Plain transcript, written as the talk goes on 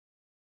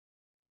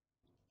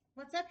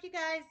What's up, you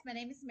guys? My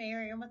name is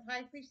Mary. I'm with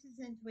High Priestess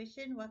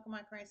Intuition. Welcome,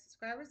 my current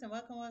subscribers, and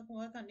welcome,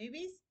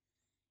 newbies.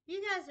 If you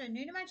guys are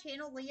new to my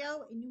channel,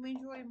 Leo, and you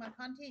enjoy my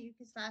content, you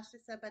can smash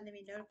this up button to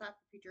be notified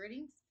for future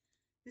readings.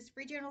 This is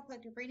free general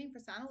collective reading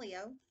for sign of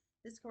Leo.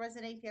 This can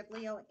resonate if you have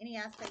Leo in any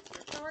aspect of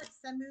your chart: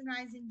 Sun, Moon,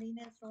 Rising,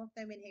 Venus, North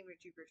Node, Midheaven,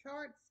 Jupiter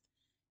charts.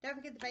 Don't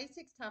forget the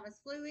basics. Time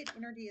is fluid.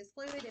 Energy is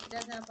fluid. If it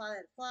doesn't apply,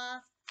 let it fly.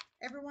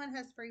 Everyone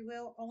has free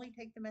will. Only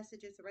take the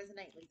messages that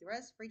resonate. Leave the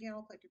rest. Free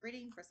general collective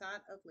reading for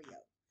sign of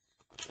Leo.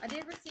 I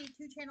did receive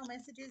two channel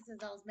messages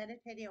as I was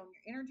meditating on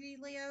your energy,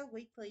 Leo,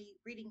 weekly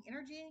reading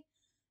energy.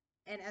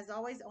 And as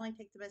always, only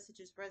take the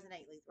messages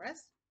resonate, leave the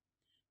rest.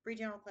 Free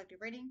general collective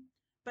reading.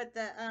 But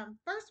the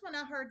first one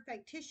I heard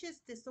factitious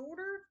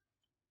disorder.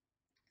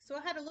 So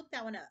I had to look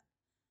that one up.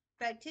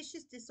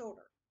 Factitious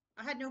disorder.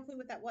 I had no clue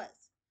what that was.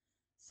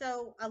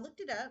 So I looked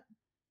it up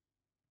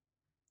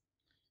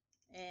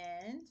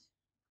and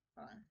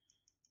hold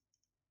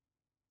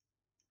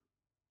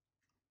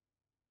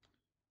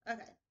on.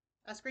 Okay.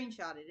 I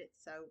screenshotted it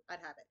so I'd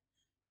have it.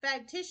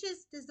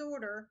 Factitious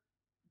disorder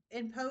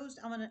imposed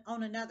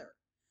on another,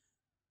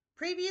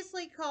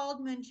 previously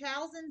called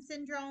Munchausen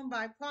syndrome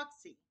by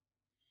proxy,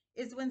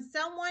 is when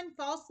someone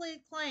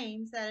falsely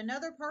claims that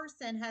another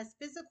person has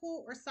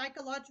physical or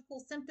psychological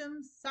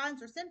symptoms,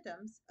 signs, or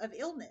symptoms of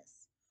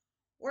illness,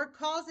 or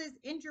causes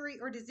injury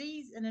or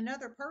disease in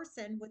another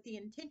person with the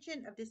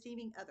intention of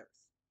deceiving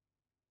others.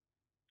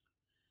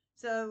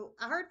 So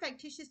I heard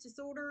factitious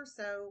disorder,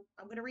 so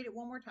I'm going to read it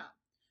one more time.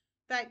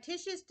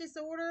 Factitious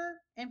disorder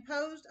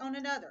imposed on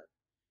another,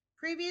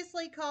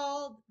 previously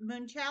called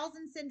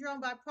Munchausen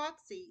syndrome by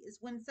proxy, is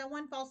when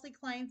someone falsely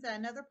claims that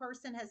another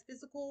person has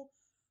physical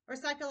or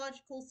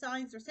psychological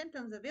signs or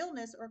symptoms of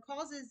illness or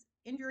causes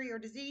injury or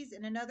disease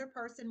in another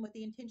person with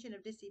the intention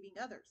of deceiving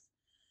others.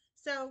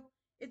 So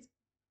it's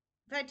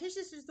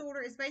factitious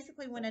disorder is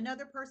basically when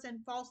another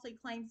person falsely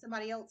claims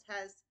somebody else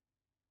has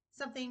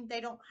something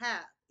they don't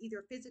have,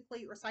 either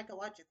physically or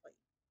psychologically,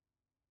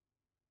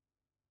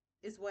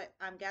 is what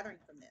I'm gathering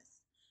from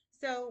this.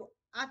 So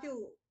I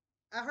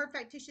heard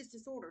factitious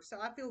disorder. So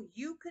I feel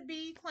you could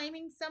be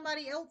claiming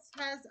somebody else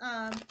has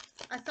a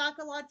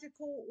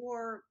psychological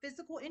or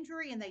physical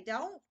injury and they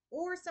don't,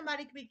 or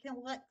somebody could be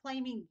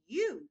claiming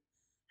you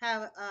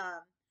have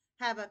um,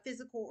 have a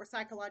physical or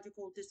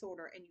psychological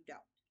disorder and you don't.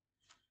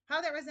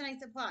 How that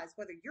resonates applies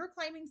whether you're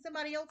claiming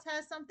somebody else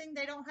has something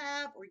they don't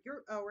have,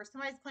 or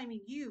somebody's claiming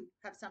you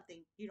have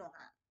something you don't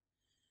have.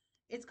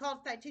 It's called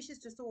factitious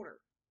disorder.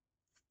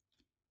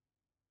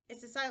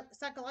 It's a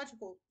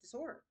psychological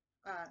disorder,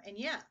 and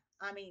yeah,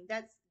 I mean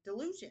that's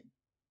delusion.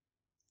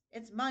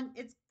 It's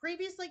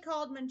previously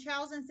called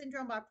Munchausen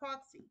syndrome by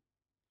proxy.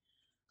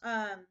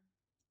 Um,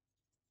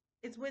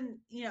 it's when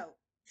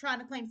trying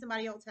to claim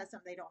somebody else has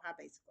something they don't have.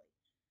 Basically,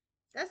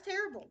 that's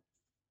terrible,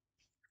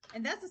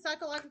 and that's a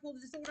psychological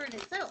disorder in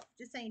itself.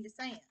 Just saying.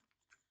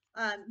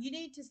 You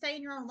need to stay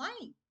in your own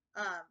lane.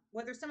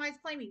 Whether somebody's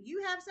claiming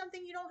you have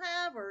something you don't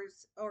have,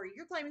 or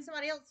you're claiming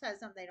somebody else has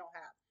something they don't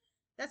have,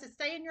 that's a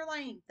stay in your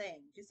lane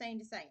thing. Just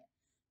saying.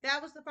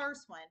 That was the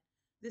first one.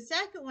 The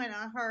second one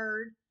I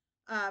heard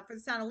for the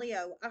sign of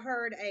Leo, I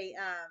heard a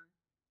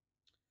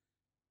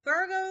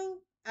Virgo,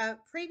 a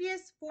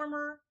previous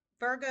former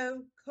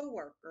Virgo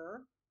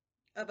coworker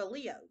of a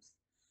Leo's.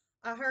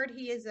 I heard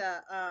he is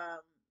a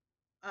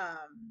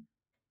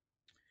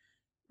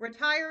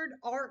retired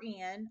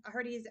RN. I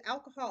heard he's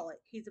alcoholic.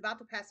 He's about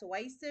to pass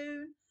away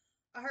soon.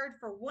 I heard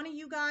for one of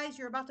you guys,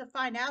 you're about to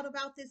find out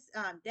about this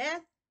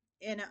death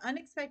in an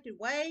unexpected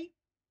way.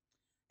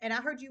 And I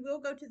heard you will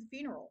go to the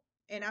funeral.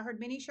 And I heard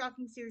many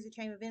shocking series of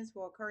chain events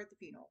will occur at the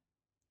funeral.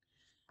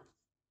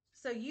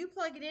 So you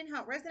plug it in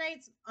how it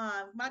resonates.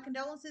 My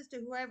condolences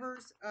to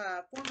whoever's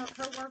former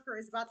coworker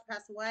is about to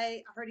pass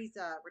away. I heard he's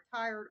a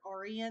retired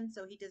RN,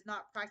 so he does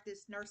not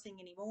practice nursing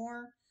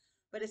anymore.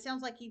 But it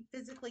sounds like he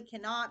physically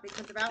cannot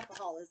because of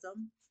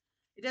alcoholism.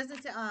 It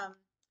doesn't.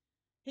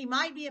 He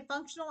might be a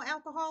functional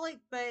alcoholic,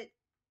 but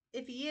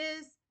if he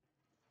is,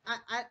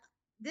 I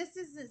this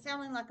isn't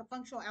sounding like a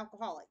functional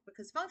alcoholic,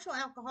 because functional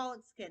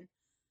alcoholics can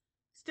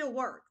still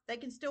work. They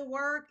can still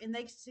work and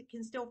they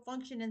can still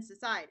function in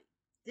society.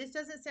 This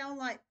doesn't sound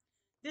like,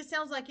 this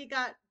sounds like it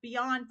got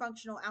beyond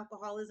functional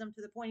alcoholism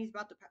to the point he's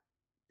about to,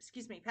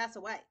 pass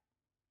away.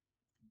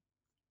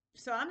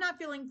 So I'm not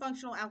feeling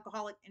functional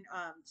alcoholic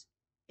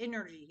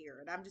energy here,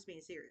 and I'm just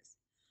being serious.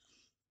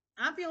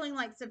 I'm feeling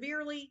like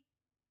severely,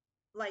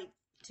 like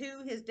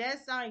to his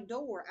death dying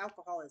door,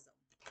 alcoholism.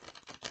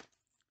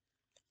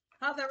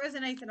 How that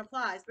resonates and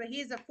applies. But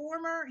he's a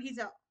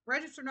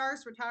registered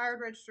nurse,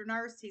 retired registered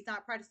nurse. He's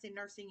not practicing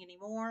nursing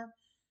anymore.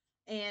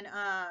 And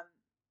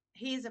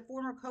he is a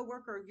former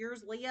coworker of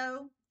yours,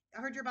 Leo.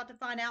 I heard you're about to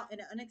find out in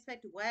an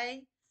unexpected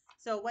way.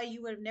 So a way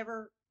you would have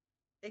never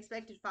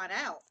expected to find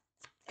out.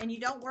 And you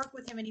don't work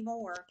with him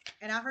anymore.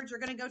 And I heard you're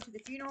going to go to the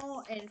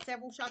funeral, and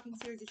several shocking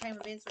series of chain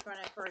events are going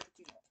to occur at the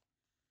funeral.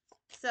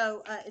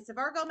 So it's a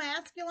Virgo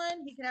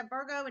masculine. He could have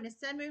Virgo in his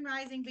Sun, Moon,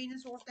 Rising,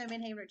 Venus, North Node,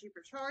 Midheaven, or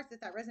Jupiter charts. If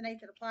that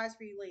resonates, it applies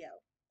for you, Leo.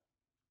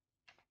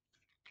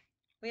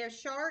 We have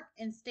shark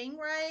and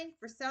stingray.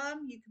 For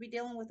some, you could be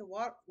dealing with the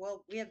water.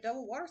 Well, we have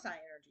double water sign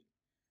energy.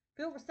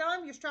 Feel for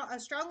some, you're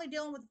strongly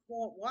dealing with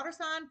water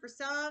sign. For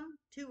some,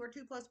 2 or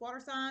 2+ water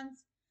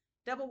signs.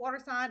 Double water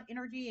sign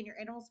energy in your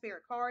animal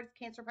spirit cards.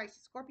 Cancer,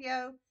 Pisces,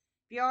 Scorpio.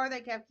 If you are,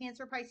 they can have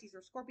Cancer, Pisces,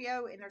 or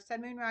Scorpio in their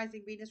Sun, Moon,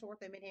 Rising, Venus,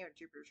 Ortho, Midheaven,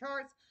 Jupiter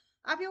charts.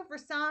 I feel for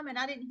some, and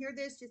I didn't hear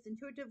this, just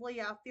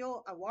intuitively, I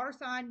feel a water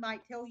sign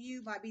might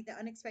be the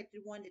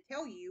unexpected one to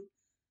tell you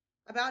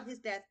about his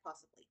death,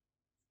 possibly.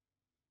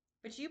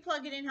 But you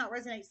plug it in how it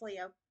resonates,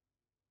 Leo.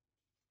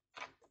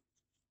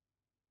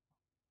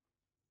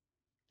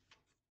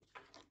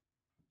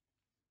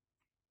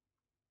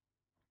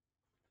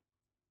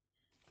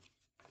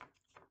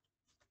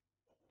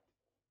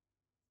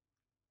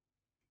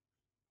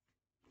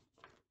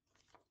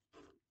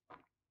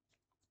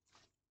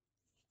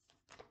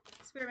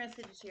 Spirit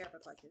messages here for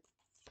collective.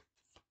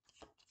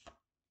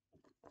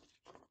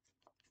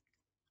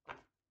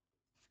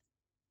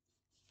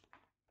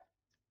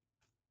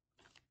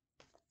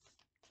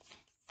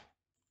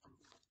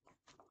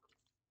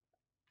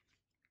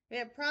 We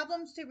have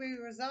problems to be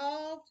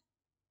resolved.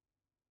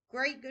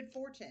 Great good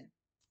fortune.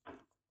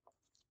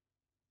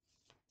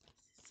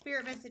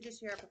 Spirit messages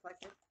here for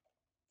collective.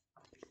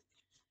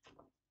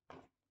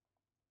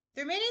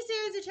 Through many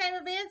series of chain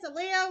events, a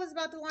Leo is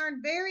about to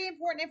learn very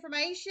important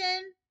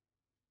information.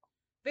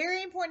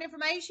 Very important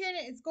information.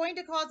 It's going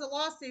to cause a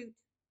lawsuit.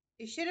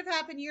 It should have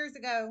happened years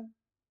ago.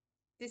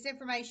 This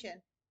information.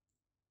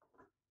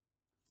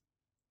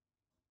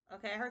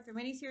 Okay, I heard through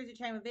many series of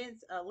chain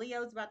events,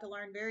 Leo is about to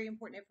learn very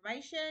important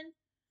information.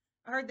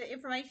 I heard the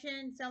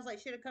information sounds like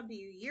it should have come to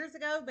you years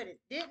ago, but it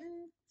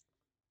didn't.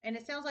 And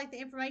it sounds like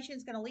the information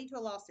is going to lead to a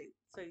lawsuit.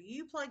 So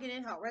you plug it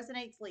in how it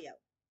resonates, Leo.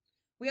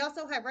 We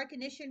also have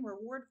recognition,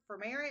 reward for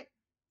merit.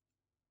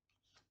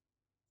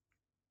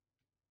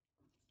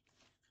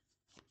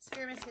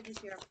 Spirit messages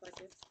here,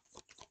 collective.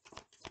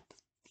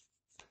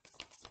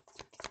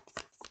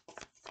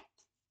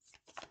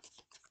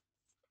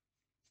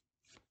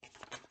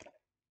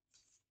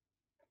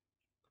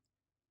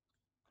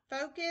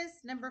 Focus,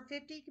 number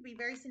 50 could be a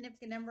very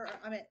significant number.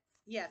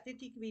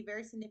 50 could be a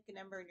very significant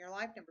number in your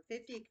life. Number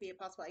 50, it could be a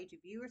possible age of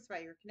you or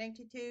somebody you're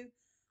connected to,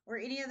 or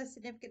any other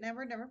significant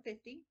number. Number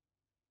 50.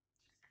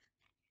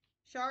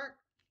 Shark.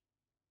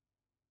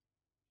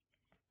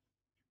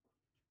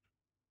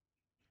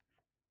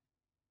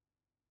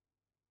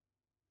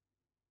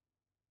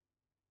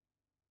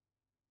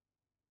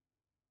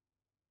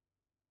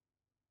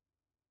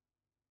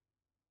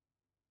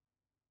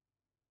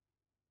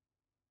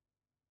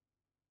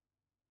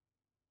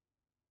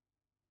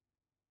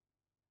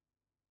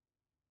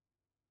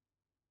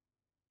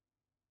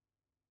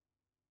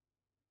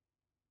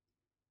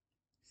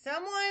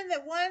 Someone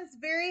that once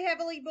very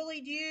heavily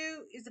bullied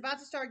you is about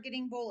to start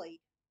getting bullied.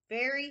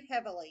 Very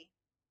heavily.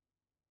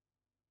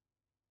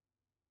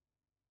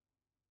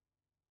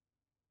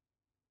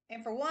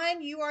 And for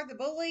one, you are the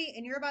bully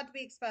and you're about to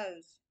be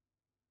exposed.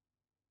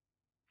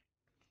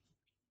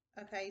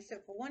 Okay, so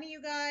for one of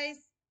you guys,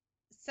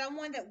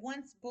 someone that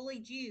once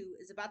bullied you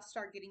is about to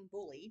start getting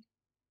bullied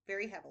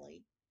very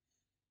heavily.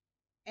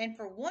 And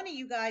for one of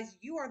you guys,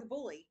 you are the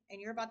bully and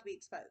you're about to be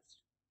exposed.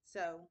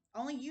 So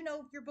only you know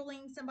if you're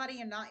bullying somebody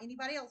and not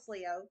anybody else,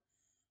 Leo.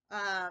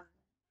 Um,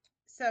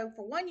 so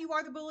for one, you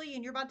are the bully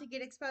and you're about to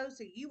get exposed.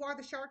 So you are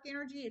the shark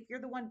energy. If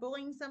you're the one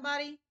bullying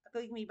somebody, I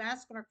feel you can be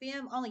masculine or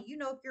femme. Only you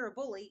know if you're a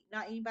bully,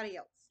 not anybody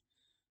else.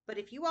 But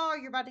if you are,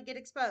 you're about to get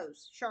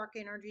exposed. Shark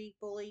energy,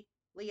 bully,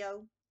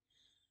 Leo.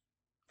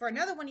 For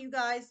another one of you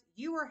guys,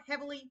 you were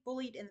heavily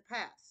bullied in the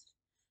past.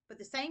 But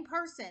the same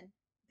person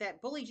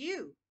that bullied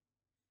you,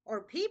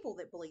 or people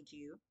that bullied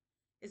you,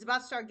 is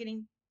about to start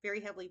getting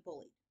very heavily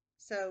bullied.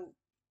 So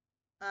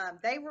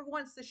they were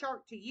once the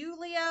shark to you,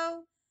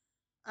 Leo.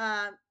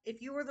 If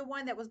you were the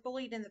one that was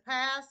bullied in the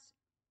past,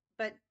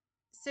 but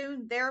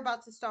soon they're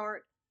about to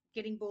start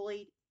getting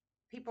bullied,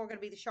 people are going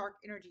to be the shark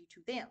energy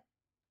to them.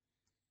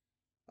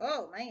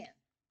 Oh, man.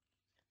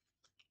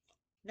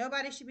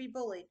 Nobody should be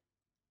bullied.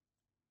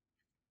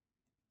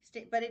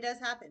 But it does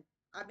happen.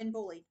 I've been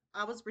bullied.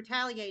 I was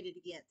retaliated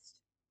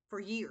against for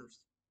years.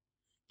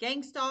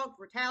 Gang stalked,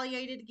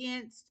 retaliated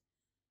against.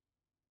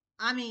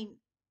 I mean,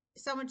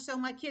 so much so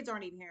my kids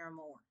aren't even here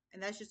anymore.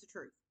 And that's just the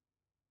truth.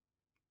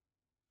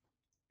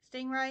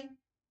 Stingray.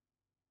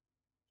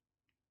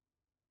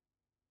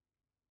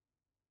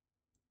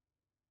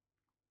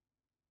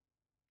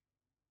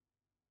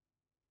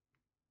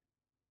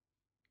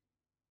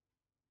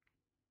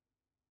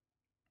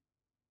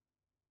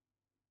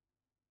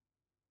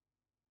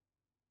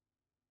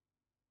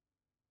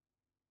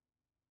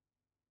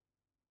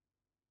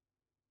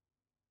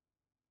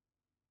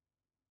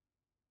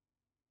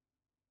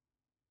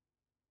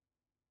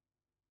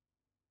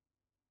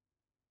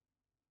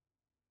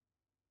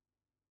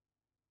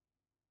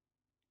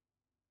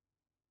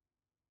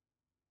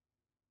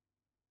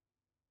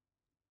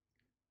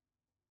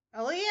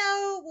 A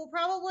Leo will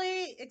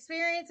probably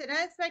experience an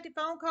unexpected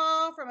phone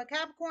call from a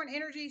Capricorn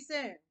energy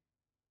soon.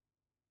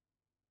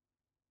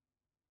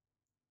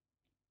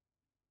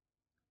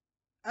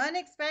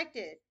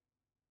 Unexpected.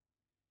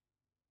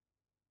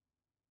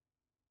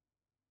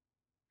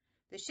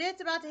 The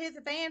shit's about to hit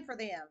the fan for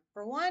them.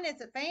 For one,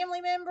 it's a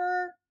family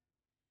member.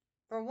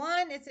 For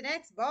one, it's an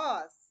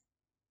ex-boss.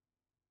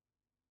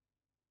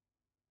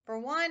 For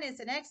one, it's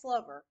an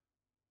ex-lover.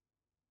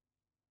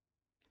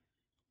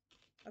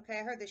 Okay,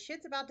 I heard the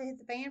shit's about to hit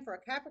the fan for a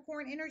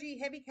Capricorn energy,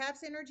 heavy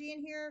Caps energy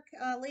in here.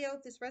 Leo,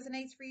 if this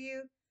resonates for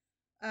you.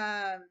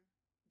 Um,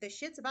 the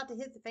shit's about to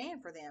hit the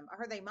fan for them. I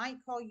heard they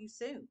might call you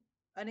soon.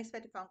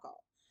 Unexpected phone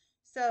call.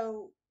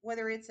 So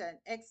whether it's an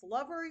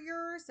ex-lover of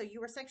yours, so you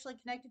were sexually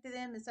connected to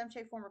them in some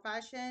shape, form, or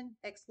fashion,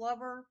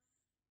 ex-lover,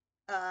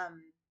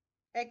 um,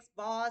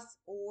 ex-boss,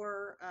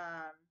 or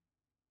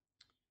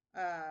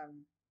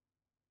um,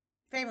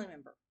 family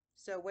member.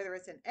 So whether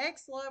it's an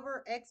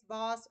ex-lover,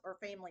 ex-boss, or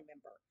family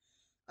member.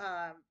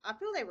 I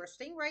feel they were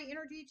stingray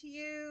energy to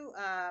you.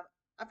 I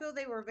feel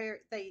they were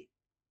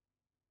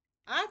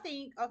I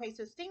think, okay,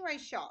 so stingray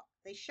shock.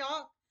 They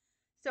shock.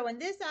 So in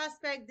this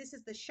aspect, this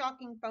is the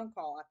shocking phone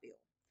call, I feel.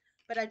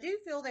 But I do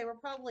feel they were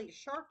probably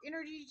shark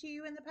energy to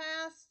you in the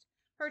past.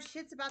 Heard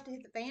shit's about to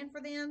hit the fan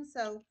for them.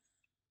 So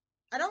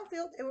I don't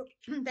feel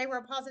they were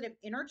a positive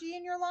energy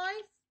in your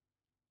life,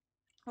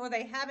 or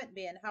they haven't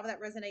been, how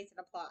that resonates and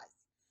applies.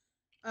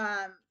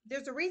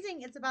 There's a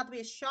reason it's about to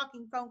be a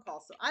shocking phone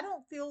call. So I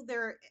don't feel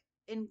they're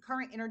in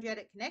current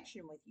energetic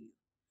connection with you.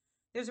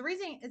 There's a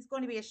reason it's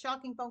going to be a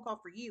shocking phone call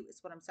for you, is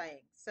what I'm saying.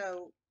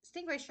 So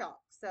stingray shock.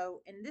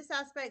 So in this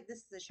aspect, this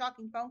is a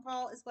shocking phone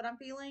call, is what I'm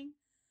feeling.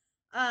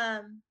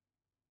 Um,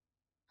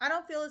 I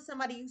don't feel it's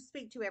somebody you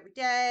speak to every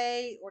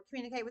day or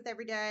communicate with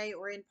every day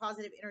or in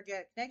positive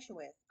energetic connection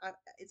with.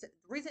 The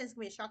reason it's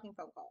going to be a shocking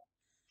phone call.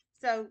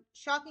 So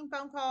shocking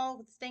phone call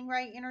with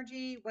stingray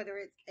energy, whether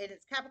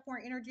it's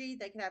Capricorn energy,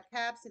 they can have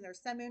caps in their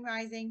sun, moon,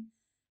 rising,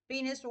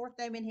 Venus, North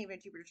Node, Midheaven,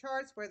 and Jupiter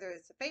charts, whether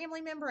it's a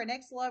family member, an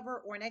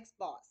ex-lover, or an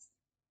ex-boss.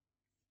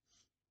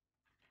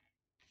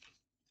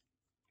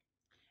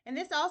 And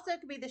this also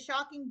could be the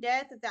shocking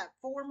death of that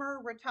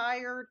former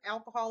retired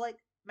alcoholic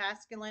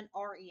masculine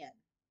RN.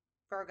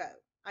 Virgo.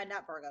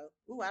 Not Virgo.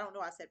 Ooh, I don't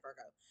know. I said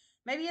Virgo.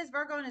 Maybe he has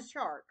Virgo in his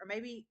chart, or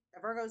maybe a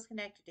Virgo is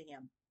connected to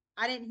him.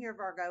 I didn't hear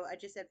Virgo. I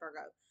just said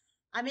Virgo.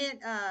 I meant,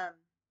 yeah,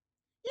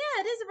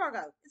 it is a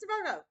Virgo. It's a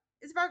Virgo.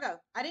 It's a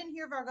Virgo. I didn't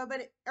hear Virgo,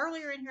 but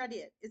earlier in here I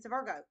did. It's a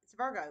Virgo. It's a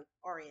Virgo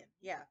RN.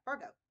 Yeah,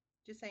 Virgo.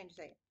 Just saying to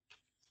say it.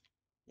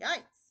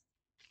 Yikes.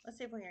 Let's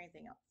see if we hear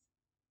anything else.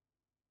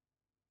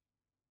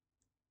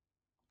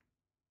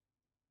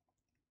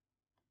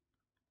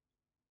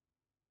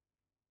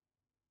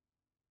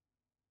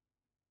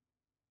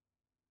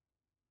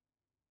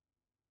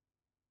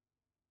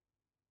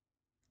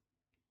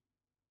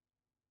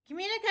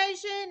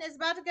 Communication is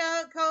about to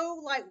go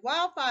like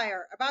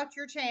wildfire about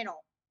your channel.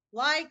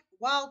 Like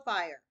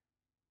wildfire.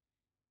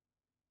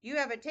 You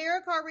have a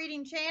tarot card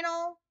reading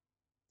channel,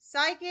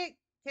 psychic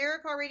tarot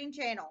card reading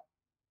channel.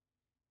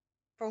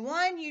 For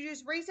one, you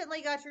just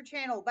recently got your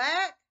channel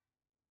back,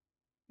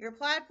 your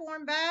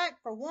platform back.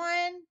 For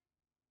one,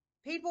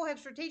 people have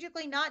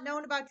strategically not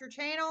known about your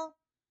channel,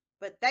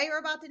 but they are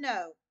about to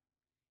know.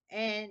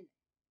 And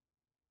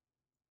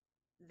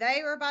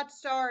they are about to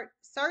start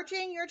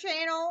searching your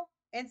channel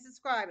and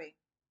subscribing.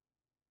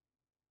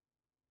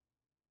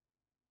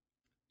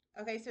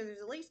 Okay, so there's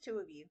at least two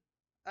of you,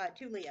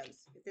 two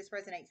Leos, if this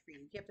resonates for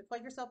you. You have to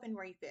plug yourself in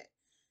where you fit.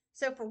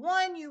 So for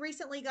one, you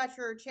recently got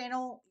your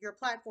channel, your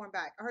platform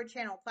back. I heard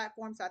channel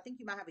platform, so I think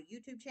you might have a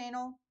YouTube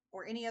channel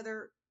or any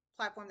other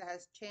platform that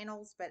has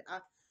channels, but I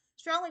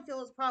strongly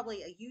feel it's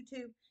probably a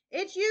YouTube.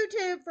 It's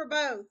YouTube for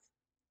both.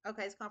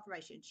 Okay, it's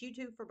confirmation. It's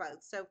YouTube for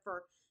both. So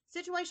for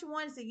situation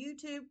one, it's a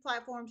YouTube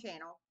platform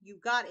channel. You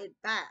got it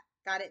back.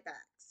 Got it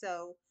back.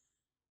 So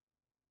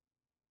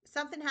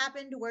something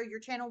happened to where your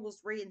channel was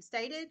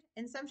reinstated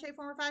in some shape,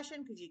 form, or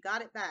fashion because you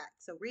got it back.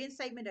 So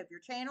reinstatement of your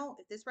channel.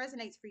 If this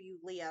resonates for you,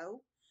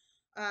 Leo,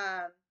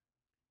 um,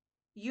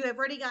 you have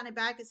already gotten it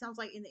back. It sounds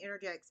like in the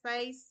energetic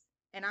space.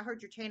 And I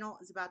heard your channel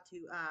is about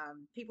to,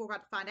 people are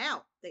about to find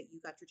out that you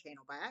got your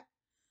channel back.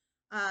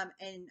 I'm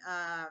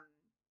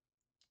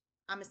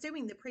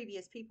assuming the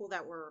previous people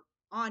that were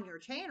on your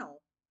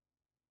channel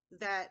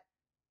that,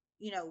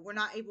 were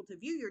not able to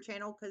view your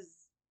channel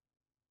because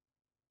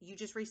you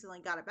just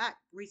recently got it back,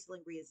 recently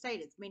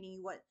reinstated,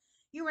 meaning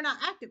you were not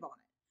active on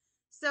it.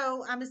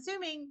 So I'm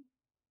assuming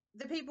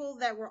the people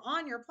that were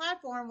on your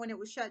platform when it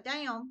was shut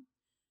down,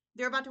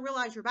 they're about to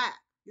realize you're back.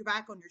 You're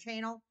back on your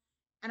channel,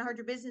 and I heard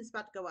your business is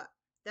about to go up.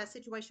 That's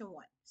situation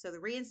one. So the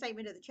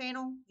reinstatement of the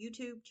channel,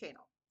 YouTube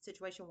channel,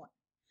 situation one.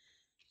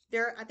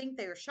 I think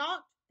they're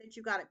shocked that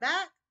you got it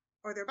back,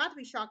 or they're about to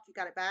be shocked you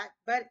got it back,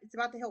 but it's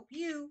about to help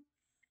you.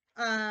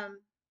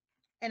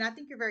 And I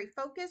think you're very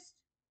focused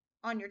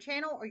on your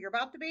channel, or you're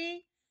about to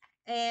be,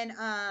 and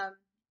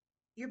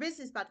your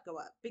business is about to go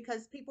up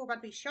because people are about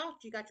to be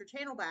shocked you got your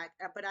channel back,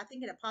 but I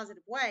think in a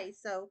positive way.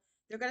 So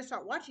they're going to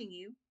start watching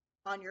you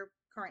on your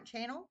current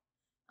channel,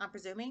 I'm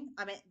presuming.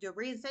 I mean, the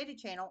reinstated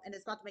channel, and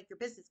it's about to make your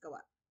business go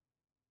up.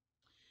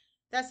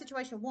 That's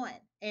situation one.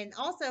 And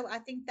also, I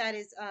think that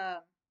is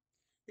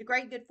the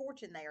great good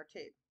fortune there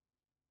too.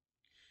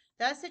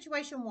 That's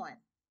situation one.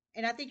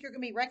 And I think you're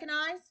going to be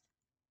recognized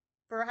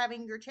for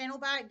having your channel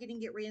back,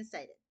 getting it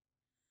reinstated.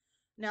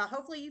 Now,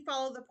 hopefully, you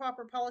follow the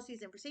proper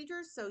policies and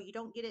procedures so you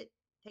don't get it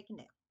taken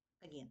down.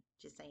 Again,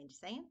 just saying,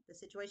 just saying. The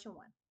situation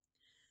one.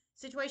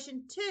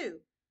 Situation two,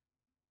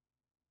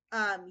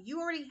 you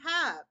already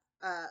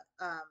have,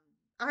 I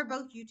heard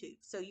both YouTube.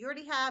 So you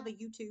already have a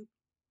YouTube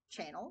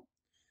channel.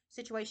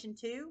 Situation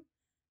two,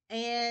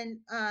 and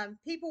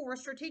people were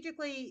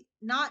strategically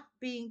not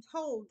being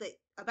told that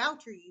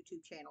about your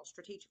YouTube channel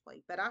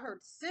strategically. But I heard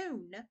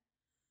soon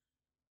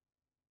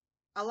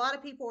a lot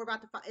of people are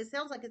about to find. It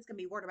sounds like it's going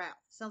to be word of mouth.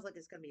 It sounds like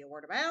it's going to be a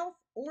word of mouth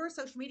or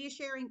social media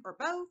sharing or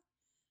both,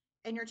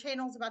 and your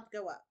channel is about to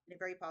go up in a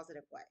very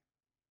positive way.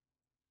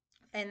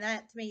 And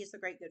that to me is a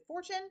great good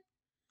fortune.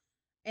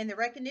 And the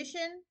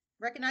recognition,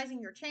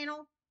 recognizing your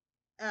channel,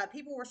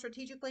 people were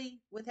strategically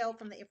withheld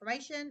from the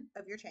information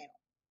of your channel.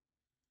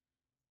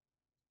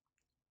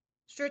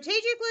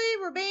 Strategically,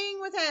 we're being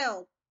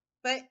withheld,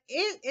 but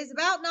it is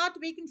about not to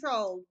be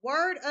controlled.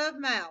 Word of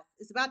mouth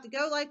is about to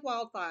go like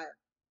wildfire.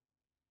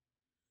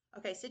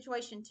 Okay,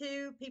 situation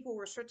two, people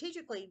were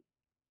strategically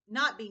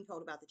not being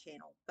told about the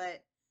channel,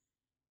 but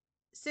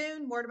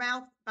soon word of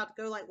mouth about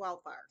to go like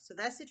wildfire. So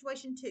that's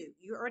situation two.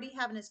 You already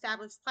have an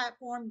established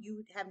platform.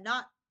 You have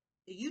not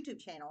a YouTube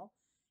channel.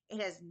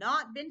 It has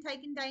not been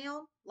taken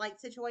down like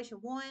situation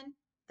one.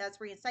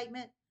 That's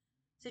reinstatement.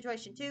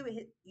 Situation two,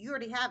 you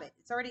already have it.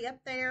 It's already up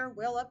there,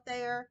 well up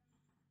there.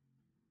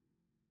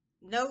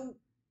 No,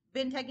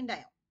 been taken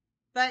down.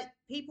 But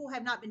people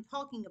have not been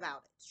talking about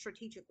it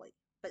strategically.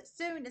 But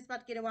soon it's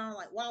about to get around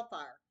like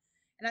wildfire.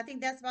 And I think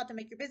that's about to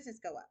make your business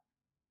go up.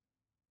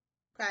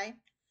 Okay?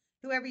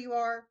 Whoever you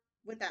are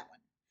with that one.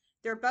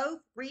 They're both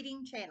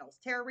reading channels,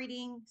 tarot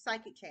reading,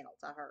 psychic channels,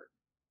 I heard.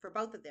 For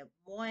both of them,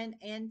 one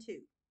and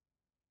two.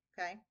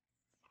 Okay?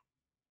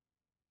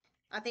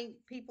 I think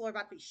people are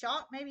about to be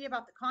shocked maybe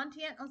about the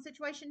content on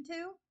situation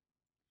two,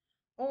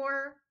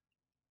 or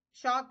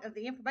shocked of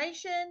the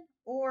information,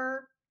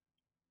 or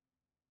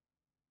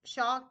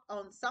shocked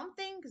on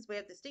something because we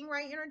have the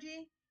stingray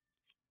energy.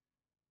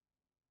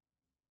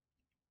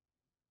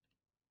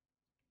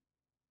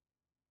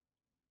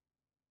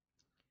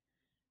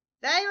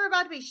 They are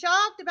about to be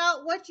shocked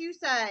about what you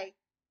say.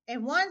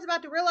 And one's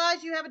about to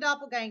realize you have a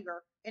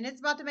doppelganger. And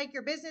it's about to make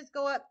your business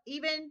go up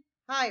even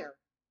higher.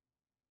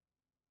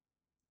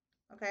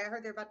 Okay, I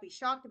heard they're about to be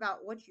shocked about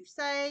what you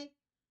say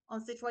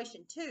on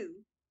situation two.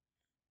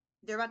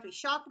 They're about to be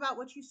shocked about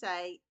what you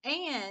say.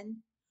 And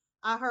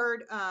I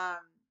heard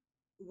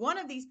one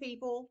of these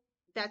people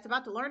that's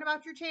about to learn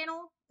about your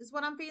channel is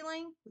what I'm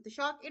feeling with the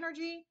shock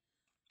energy.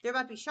 They're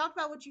about to be shocked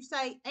about what you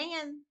say.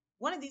 And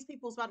one of these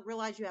people is about to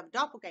realize you have a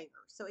doppelganger.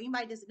 So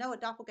anybody doesn't know, a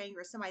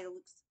doppelganger is somebody that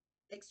looks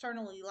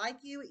externally like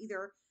you.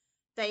 Either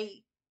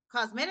they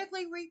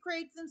cosmetically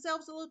recreate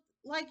themselves to look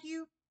like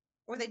you,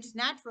 or they just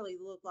naturally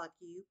look like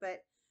you. But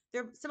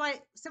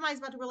somebody's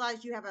about to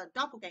realize you have a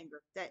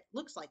doppelganger that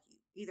looks like you,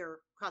 either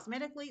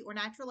cosmetically or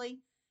naturally,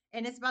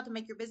 and it's about to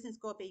make your business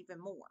go up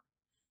even more.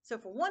 So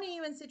for one of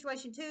you in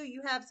situation two,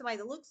 you have somebody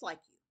that looks like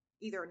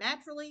you, either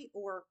naturally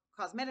or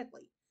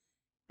cosmetically,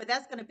 but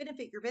that's going to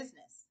benefit your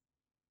business.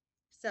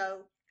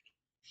 So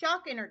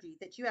shock energy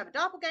that you have a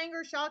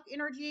doppelganger, shock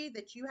energy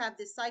that you have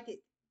this psychic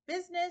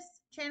business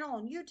channel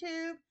on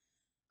YouTube.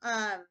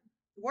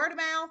 Word of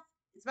mouth,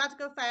 it's about to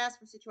go fast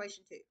for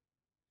situation two.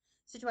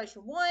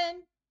 Situation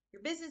one,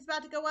 your business is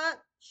about to go up.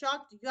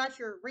 Shocked, you got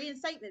your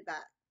reinstatement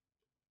back.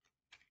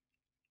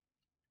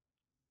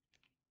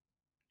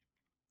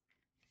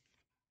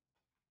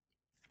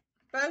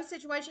 Both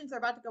situations are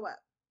about to go up.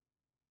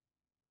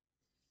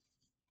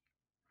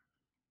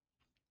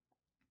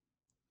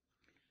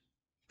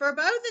 For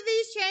both of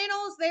these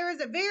channels, there is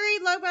a very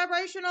low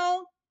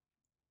vibrational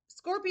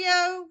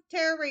Scorpio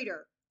tarot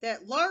reader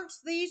that lurks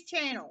these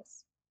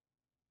channels.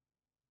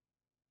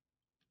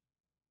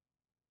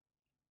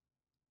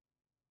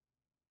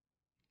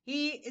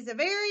 He is a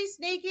very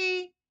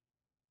sneaky,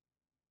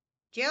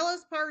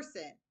 jealous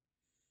person.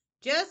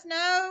 Just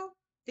know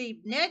the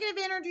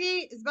negative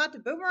energy is about to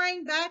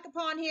boomerang back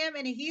upon him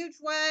in a huge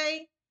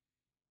way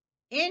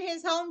in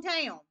his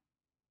hometown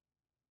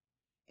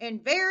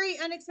in very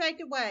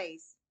unexpected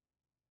ways.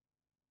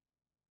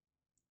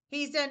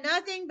 He's done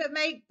nothing but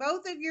make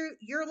both of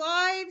your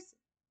lives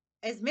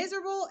as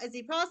miserable as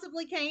he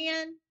possibly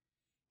can.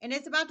 And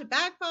it's about to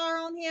backfire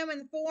on him in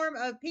the form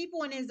of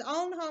people in his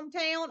own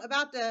hometown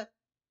about to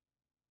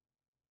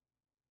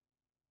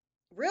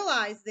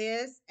realize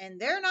this, and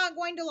they're not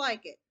going to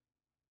like it.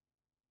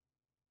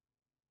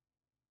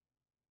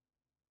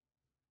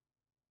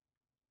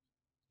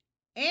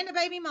 And a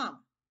baby mama.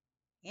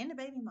 And a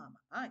baby mama.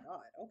 My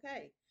God.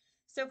 Okay.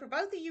 So for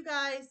both of you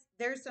guys,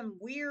 there's some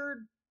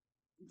weird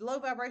low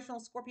vibrational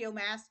Scorpio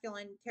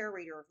masculine tarot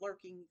reader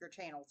lurking your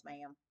channels,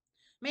 ma'am.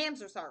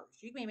 Ma'ams or sirs.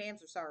 You can be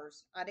ma'ams or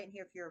sirs. I didn't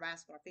hear if you're a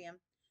masculine or femme.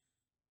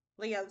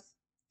 Leos,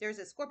 there's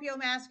a Scorpio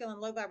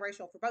masculine low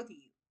vibrational for both of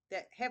you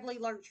that heavily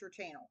lurks your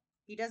channel.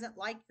 He doesn't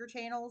like your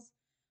channels.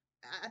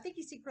 I think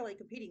he's secretly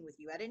competing with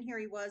you. I didn't hear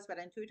he was, but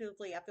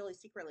intuitively I feel he's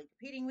secretly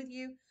competing with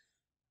you.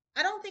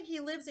 I don't think he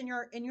lives in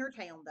your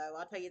town though.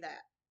 I'll tell you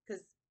that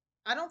because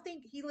I don't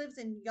think he lives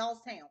in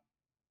y'all's town.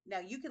 Now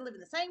you can live in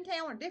the same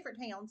town or different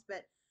towns,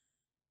 but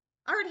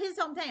I heard his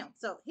hometown.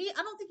 So I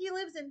don't think he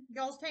lives in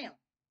y'all's town,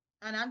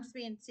 and I'm just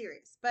being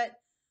serious. But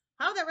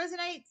how that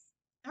resonates,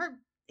 I heard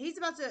he's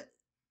about to.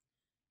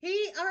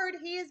 I heard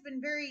he has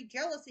been very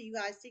jealous of you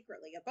guys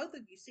secretly, of both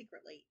of you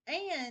secretly,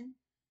 and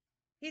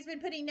he's been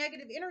putting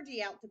negative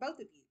energy out to both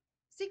of you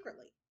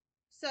secretly.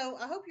 So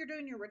I hope you're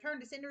doing your return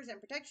to senders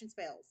and protection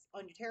spells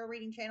on your tarot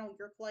reading channel,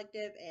 your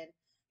collective, and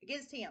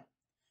against him.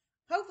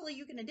 Hopefully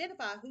you can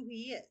identify who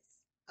he is.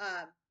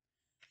 Um,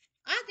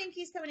 I think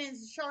he's coming in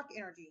as shark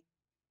energy,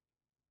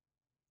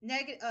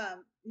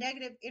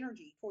 negative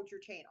energy towards your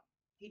channel.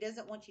 He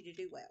doesn't want you to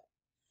do well.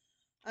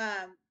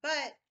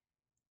 But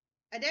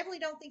I definitely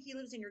don't think he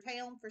lives in your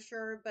town for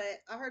sure.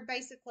 But I heard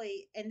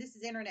basically, and this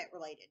is internet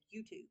related,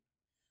 YouTube.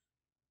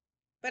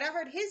 But I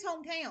heard his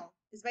hometown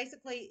is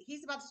basically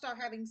he's about to start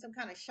having some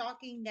kind of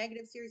shocking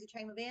negative series of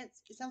chain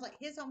events. It sounds like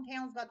his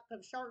hometown is about to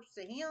become sharks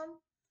to him,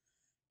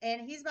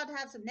 and he's about to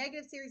have some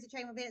negative series of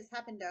chain events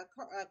happen to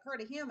occur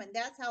to him, and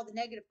that's how the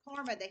negative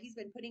karma that he's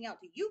been putting out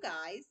to you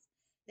guys,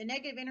 the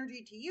negative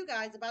energy to you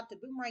guys, about to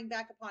boomerang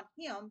back upon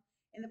him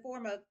in the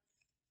form of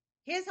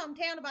his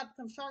hometown about to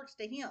become sharks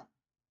to him,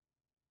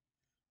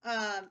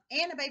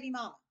 and a baby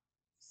mama.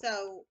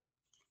 So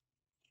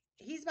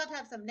he's about to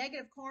have some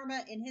negative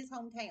karma in his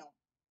hometown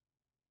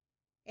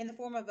in the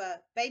form of a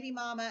baby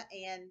mama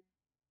and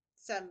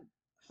some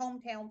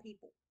hometown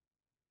people.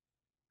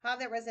 How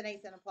that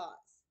resonates and applies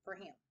for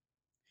him.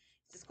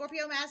 He's a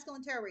Scorpio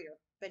masculine tarot reader,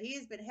 but he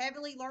has been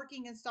heavily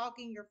lurking and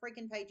stalking your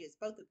freaking pages,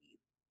 both of you.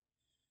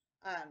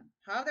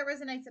 How that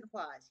resonates and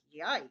applies.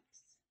 Yikes.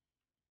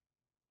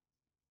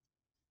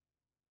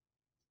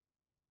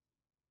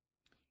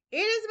 It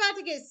is about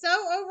to get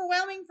so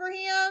overwhelming for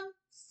him.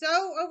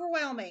 So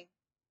overwhelming.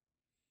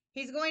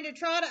 He's going to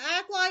try to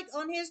act like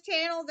on his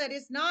channel that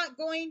is not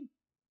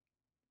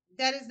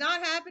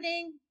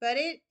happening, but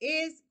it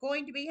is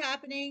going to be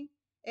happening.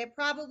 It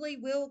probably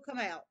will come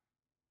out.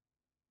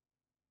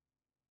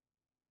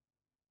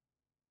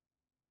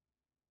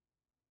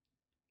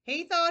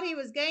 He thought he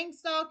was gang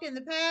stalked in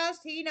the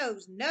past. He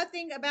knows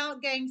nothing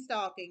about gang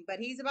stalking, but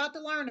he's about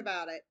to learn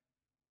about it.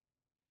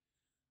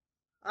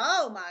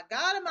 Oh my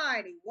God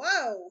Almighty.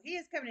 Whoa. He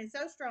is coming in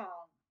so strong.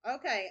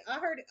 Okay. I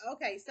heard.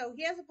 Okay. So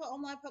he has an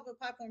online public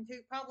platform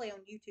too, probably on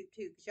YouTube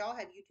too, because y'all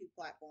have YouTube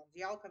platforms.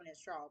 Y'all coming in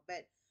strong.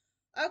 But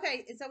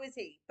okay. And so is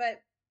he.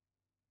 But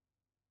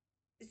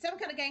some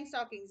kind of gang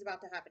stalking is about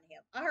to happen to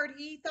him. I heard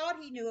he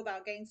thought he knew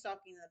about gang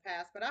stalking in the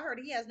past, but I heard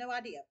he has no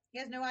idea. He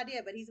has no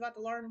idea, but he's about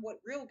to learn what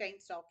real gang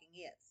stalking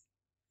is.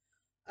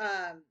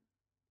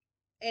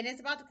 And it's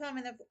about to come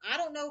in. I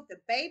don't know if the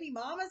baby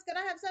mama's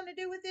gonna have something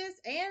to do with this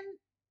and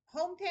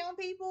hometown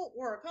people,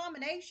 or a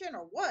combination,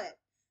 or what.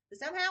 But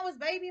somehow it's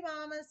baby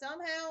mama,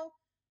 somehow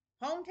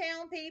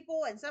hometown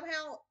people, and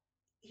somehow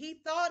he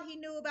thought he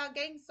knew about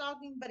gang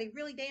stalking, but he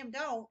really damn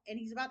don't. And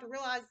he's about to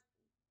realize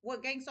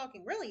what gang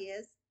stalking really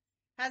is.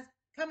 Has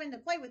come into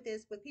play with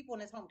this with people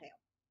in his hometown.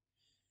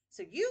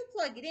 So you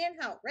plug it in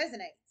how it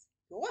resonates.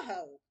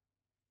 Whoa.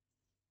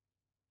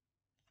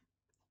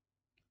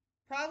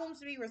 Problems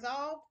to be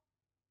resolved.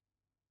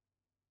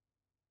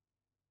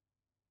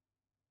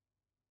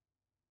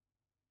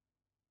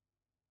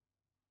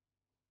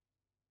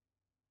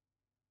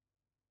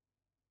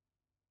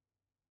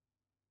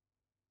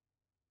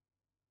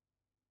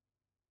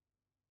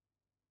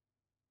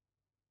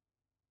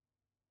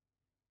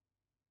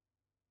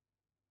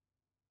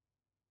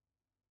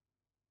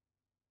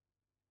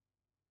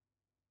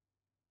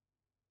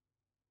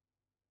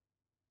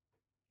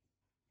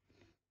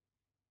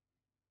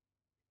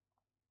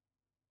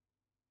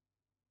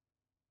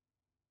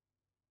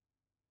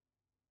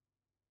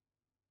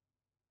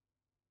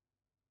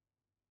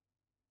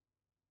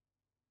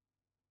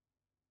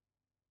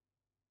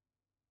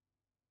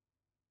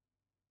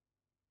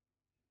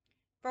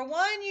 For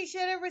one, you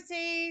should have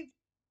received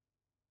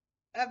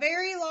a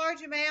very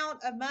large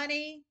amount of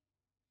money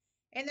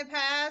in the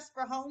past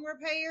for home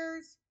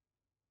repairs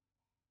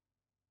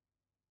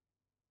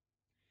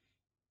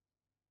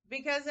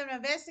because of an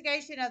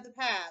investigation of the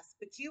past,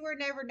 but you were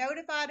never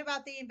notified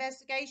about the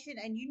investigation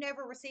and you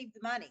never received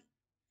the money.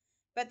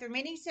 But through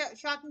many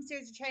shocking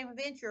series of chain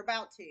events, you're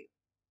about to.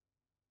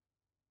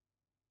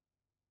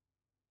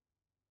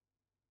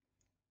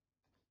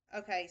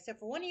 Okay, so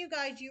for one of you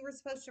guys, you were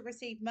supposed to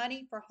receive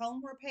money for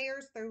home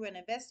repairs through an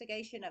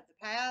investigation of the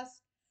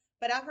past,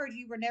 but I heard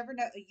you were never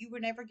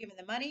given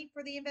the money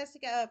for the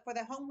for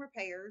the home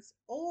repairs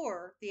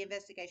or the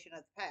investigation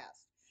of the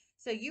past.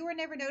 So you were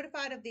never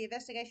notified of the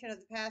investigation of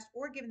the past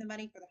or given the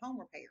money for the home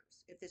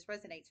repairs. If this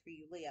resonates for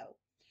you, Leo,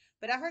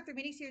 but I heard through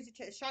many series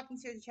of shocking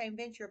series of chain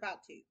events, you're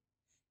about to.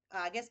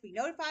 I guess be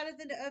notified of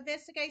the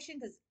investigation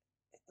because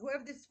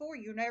whoever this is for,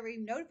 you were never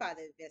even notified of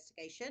the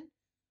investigation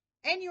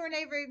and you were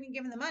never even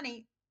given the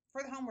money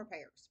for the home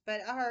repairs.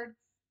 But I heard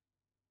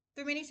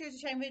through many series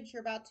of chain events,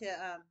 you're about to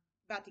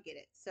get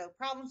it. So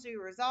problems to be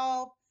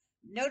resolved,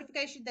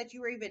 notification that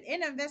you were even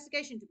in an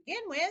investigation to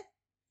begin with,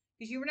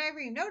 because you were never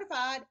even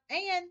notified,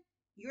 and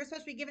you were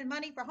supposed to be given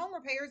money for home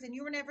repairs and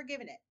you were never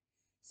given it.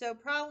 So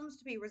problems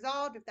to be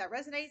resolved if that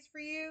resonates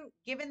for you,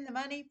 given the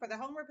money for the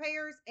home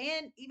repairs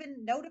and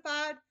even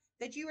notified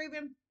that you were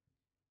even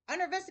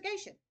under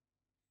investigation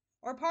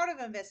or part of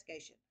an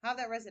investigation. How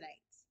that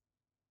resonates.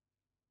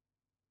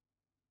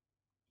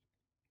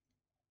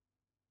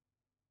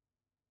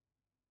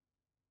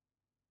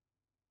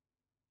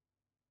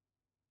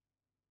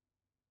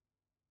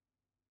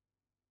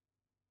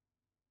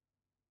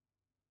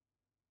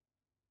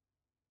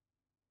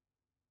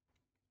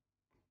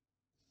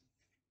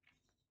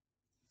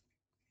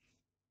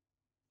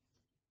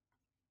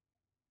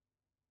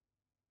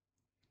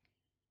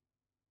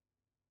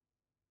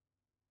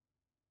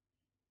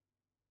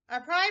 A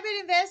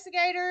private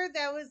investigator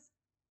that was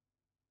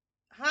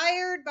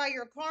hired by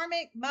your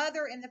karmic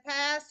mother in the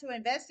past to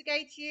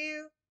investigate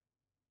you,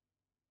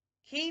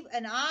 keep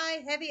an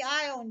heavy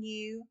eye on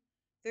you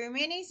through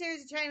many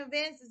series of chain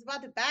events, is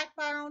about to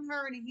backfire on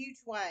her in a huge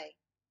way.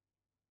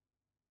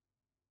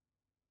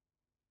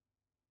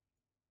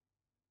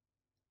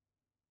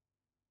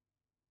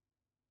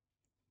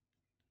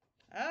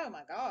 Oh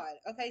my God.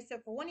 Okay, so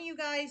for one of you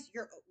guys,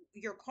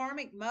 your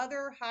karmic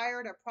mother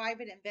hired a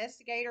private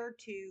investigator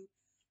to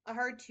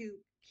her to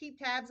keep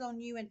tabs on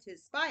you and to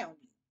spy on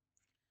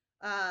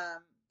you.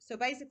 So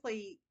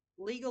basically,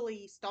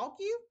 legally stalk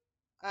you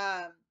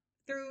um,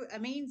 through a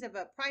means of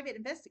a private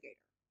investigator.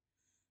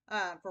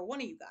 For one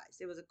of you guys,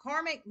 it was a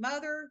karmic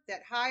mother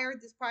that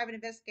hired this private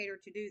investigator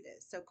to do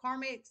this. So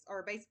karmics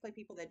are basically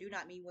people that do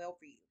not mean well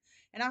for you.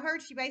 And I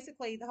heard she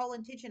basically the whole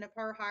intention of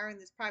her hiring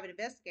this private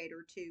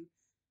investigator to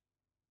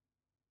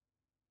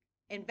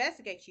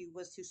investigate you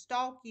was to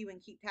stalk you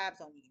and keep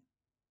tabs on you,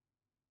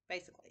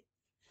 basically.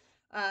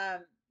 Um,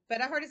 but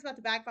I heard it's about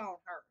to backfire on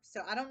her.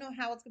 So I don't know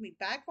how it's going to be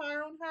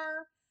backfire on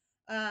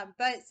her,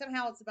 but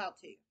somehow it's about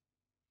to.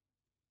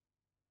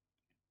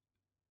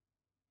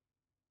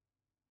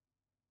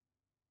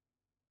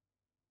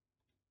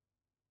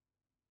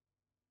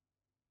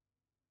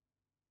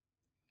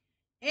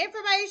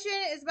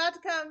 Information is about to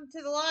come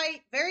to the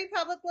light very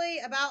publicly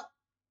about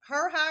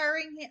her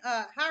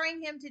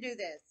hiring him to do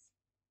this.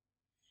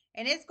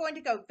 And it's going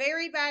to go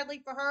very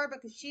badly for her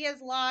because she has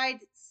lied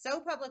so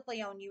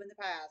publicly on you in the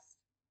past.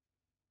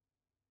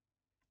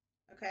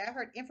 Okay, I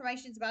heard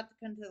information is about to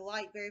come to the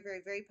light very,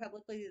 very, very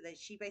publicly that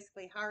she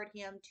basically hired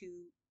him to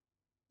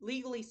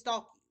legally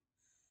stalk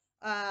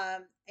you.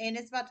 And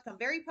it's about to come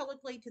very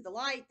publicly to the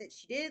light that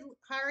she did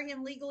hire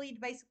him legally to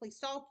basically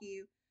stalk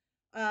you.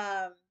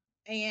 Um,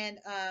 and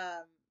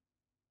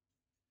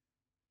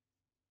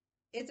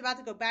It's about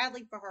to go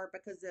badly for her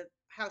because of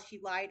how she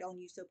lied on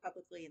you so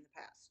publicly in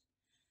the past.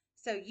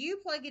 So you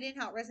plug it in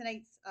how it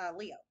resonates,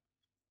 Leo.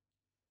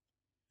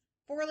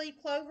 Four-leaf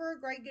clover,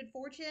 great good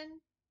fortune.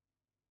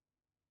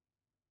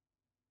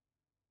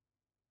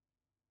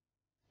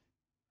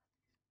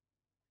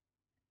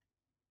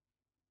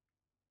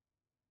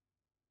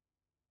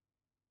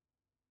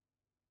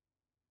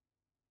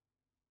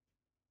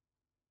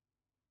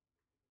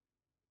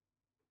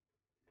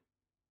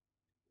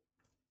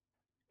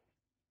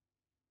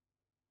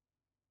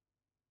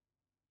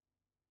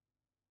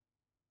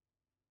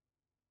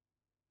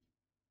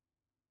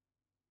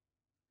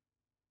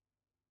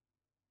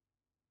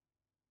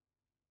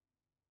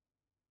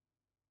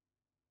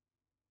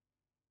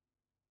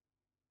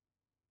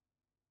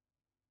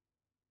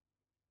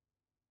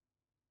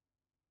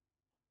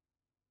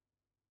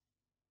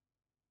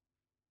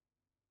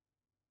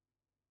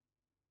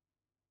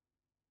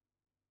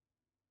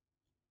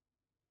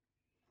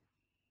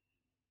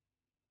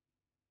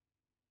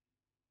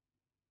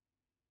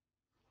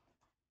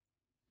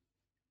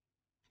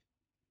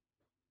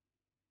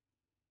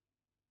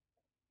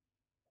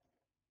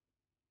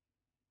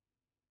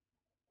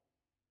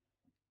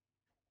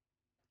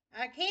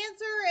 A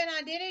Cancer and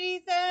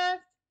identity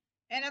theft,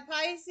 and a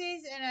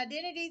Pisces and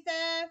identity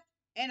theft,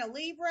 and a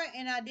Libra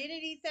and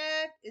identity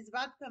theft is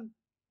about to become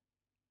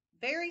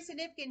very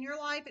significant in your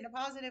life in a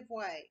positive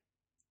way.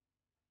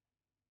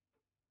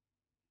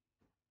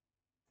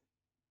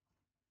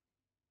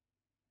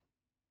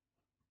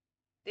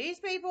 These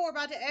people are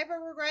about to ever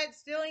regret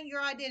stealing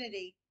your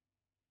identity,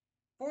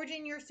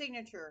 forging your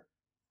signature.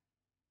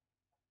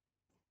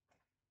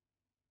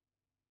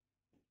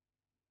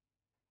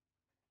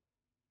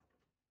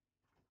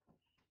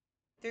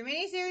 Through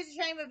many series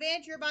of shame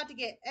events, you're about to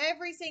get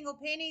every single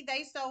penny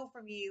they stole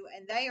from you,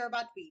 and they are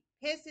about to be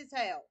pissed as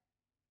hell.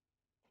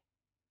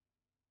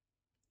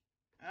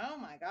 Oh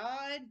my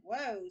God.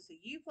 Whoa. So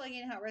you plug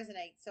in how it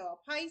resonates. So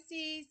a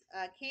Pisces,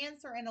 a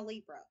Cancer, and a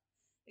Libra.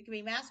 It can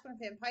be masculine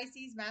femme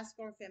Pisces,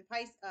 masculine femme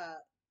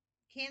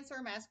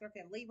Cancer, masculine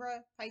femme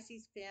Libra,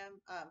 Pisces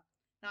femme,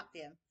 not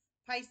femme,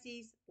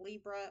 Pisces,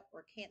 Libra,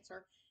 or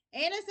Cancer,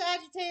 and a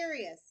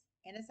Sagittarius.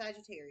 And a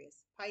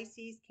Sagittarius.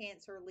 Pisces,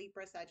 Cancer,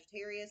 Libra,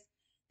 Sagittarius.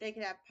 They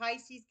could have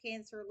Pisces,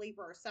 Cancer,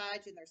 Libra, or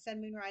Sag in their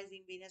Sun, Moon,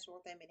 Rising, Venus,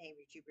 North, and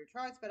Midheaven, Jupiter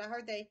charts. But I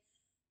heard they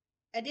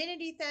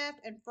identity theft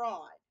and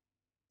fraud.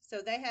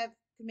 So they have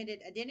committed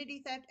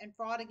identity theft and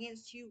fraud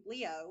against you,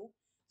 Leo.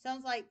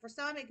 Sounds like for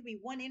some it could be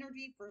one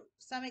energy, for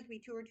some it could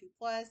be two or two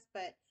plus,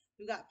 but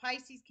we've got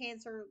Pisces,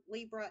 Cancer,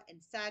 Libra, and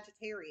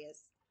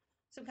Sagittarius.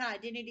 Some kind of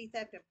identity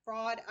theft and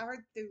fraud. I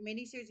heard through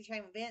many series of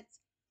chain events,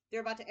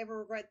 they're about to ever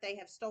regret they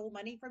have stole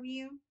money from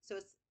you. So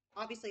it's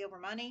obviously over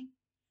money.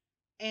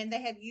 And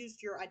they have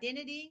used your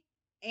identity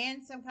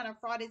and some kind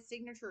of frauded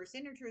signature or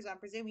signatures, I'm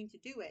presuming, to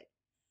do it.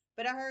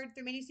 But I heard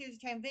through many series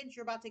of chain events,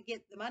 you're about to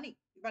get the money.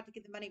 You're about to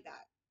get the money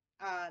back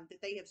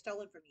that they have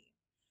stolen from you.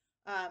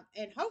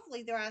 And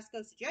hopefully their ass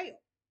goes to jail.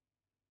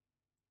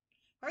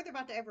 I heard they're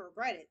about to ever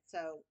regret it.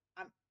 So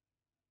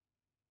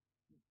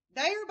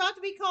they are about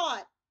to be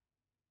caught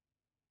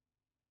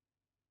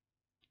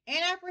and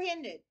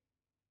apprehended.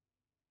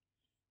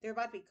 They're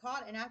about to be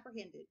caught and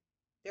apprehended.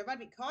 They're about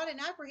to be caught and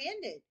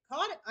apprehended.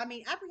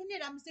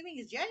 Apprehended, I'm assuming,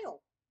 is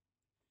jail.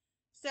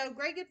 So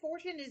great good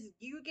fortune is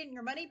you getting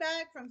your money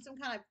back from some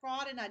kind of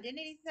fraud and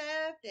identity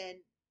theft and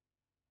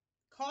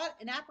caught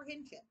and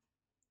apprehension.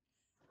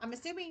 I'm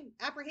assuming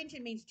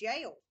apprehension means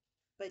jail,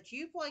 but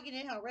you plugging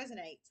in how it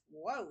resonates.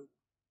 Whoa.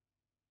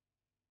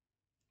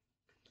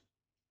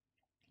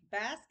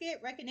 Basket,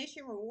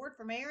 recognition, reward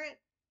for merit.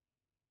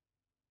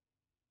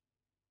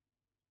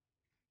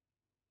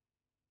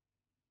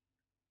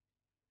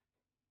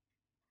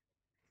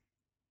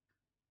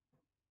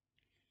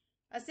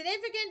 A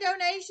significant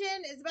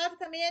donation is about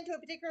to come in to a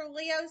particular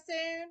Leo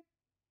soon.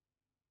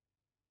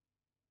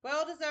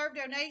 Well-deserved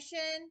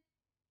donation.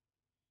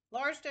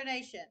 Large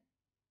donation.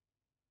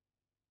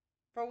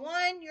 For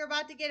one, you're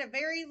about to get a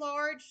very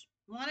large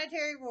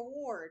monetary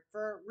reward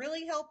for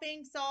really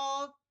helping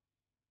solve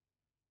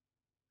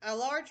a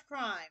large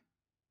crime.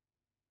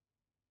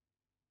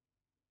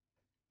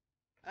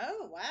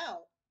 Oh,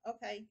 wow.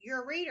 Okay.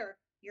 You're a reader.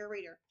 You're a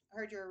reader. I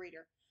heard you're a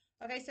reader.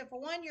 Okay, so for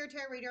one, you're a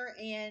tarot reader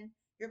and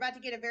you're about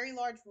to get a very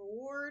large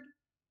reward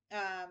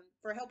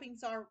for helping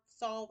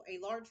solve a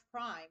large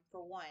crime,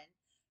 for one.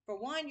 For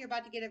one, you're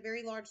about to get a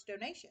very large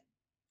donation.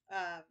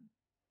 Um,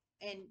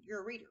 and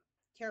you're a reader,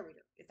 tarot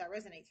reader, if that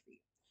resonates for you.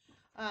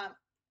 Um,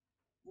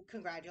 well,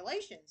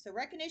 congratulations. So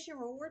recognition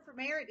reward for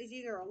merit is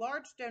either a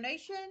large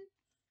donation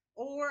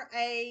or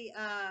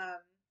a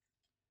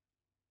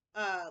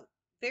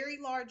very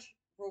large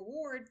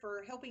reward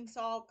for helping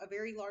solve a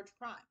very large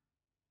crime.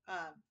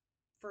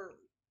 For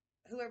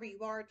whoever you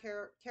are,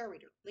 tarot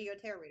reader, Leo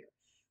tarot reader.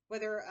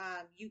 Whether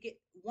you get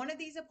one of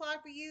these apply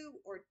for you,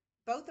 or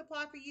both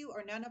apply for you,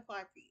 or none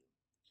apply for you.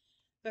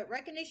 But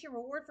recognition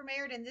reward for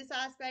merit in this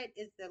aspect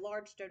is the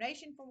large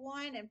donation for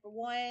one, and for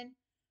one,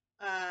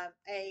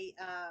 a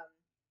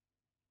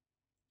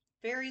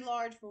very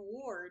large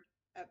reward,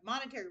 a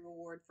monetary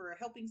reward for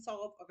helping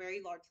solve a very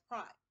large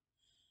crime.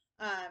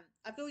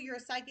 I feel you're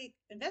a psychic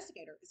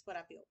investigator, is what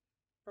I feel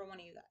for one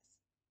of you guys.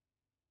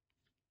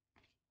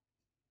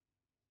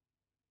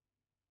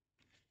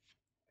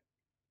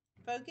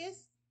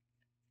 Focus.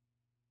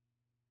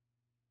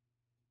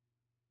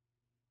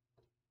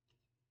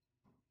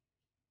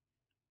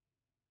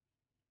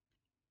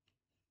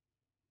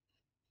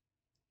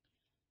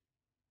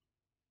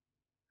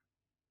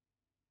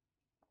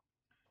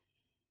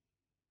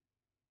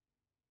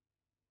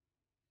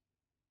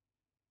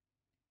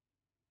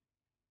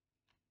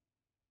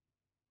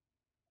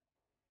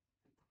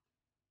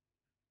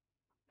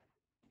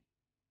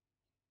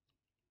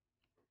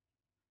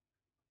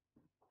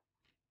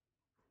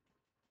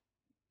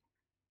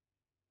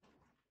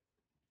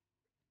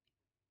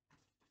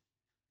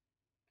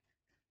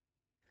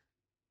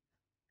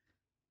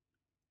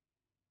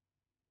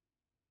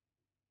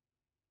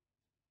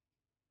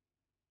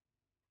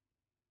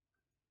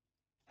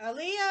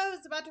 Leo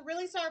is about to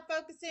really start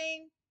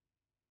focusing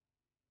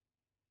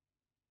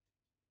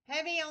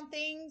heavy on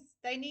things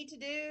they need to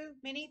do,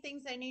 many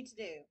things they need to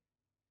do.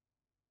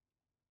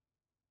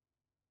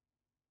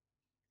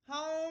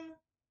 Home,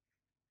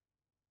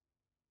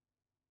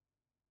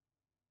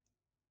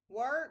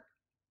 work,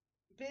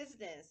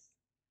 business.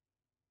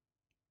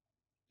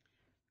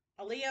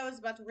 A Leo is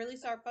about to really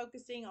start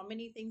focusing on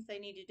many things they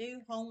need to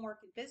do, homework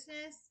and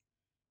business.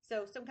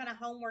 So some kind of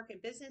homework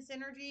and business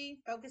energy,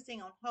 focusing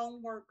on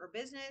homework or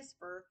business.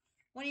 For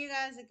one of you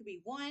guys, it could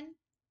be one.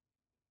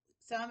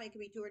 Some, it could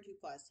be two or two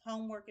plus,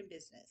 homework and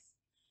business.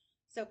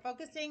 So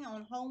focusing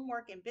on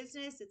homework and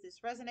business, if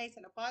this resonates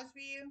and applies for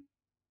you.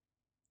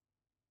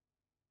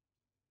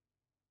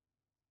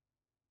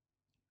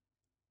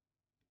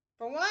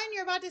 For one,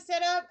 you're about to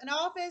set up an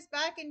office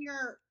back in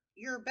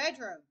your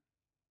bedroom.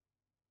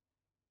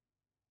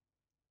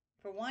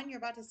 For one, you're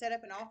about to set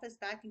up an office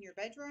back in your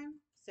bedroom.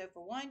 So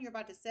for one, you're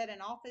about to set an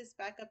office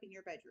back up in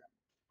your bedroom.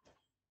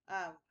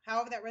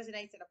 However that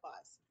resonates and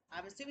applies.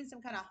 I'm assuming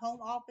some kind of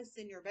home office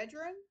in your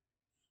bedroom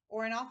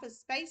or an office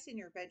space in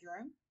your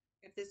bedroom,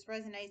 if this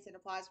resonates and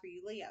applies for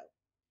you, Leo.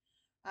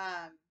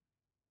 Um,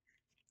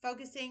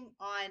 Focusing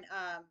on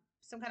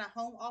some kind of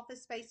home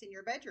office space in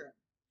your bedroom.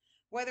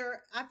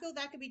 Whether, I feel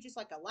that could be just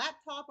like a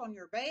laptop on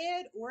your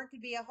bed, or it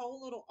could be a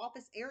whole little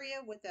office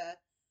area with a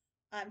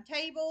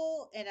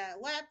table and a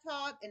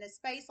laptop and a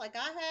space like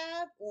I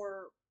have,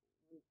 or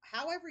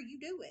however you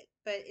do it.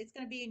 But it's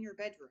going to be in your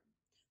bedroom.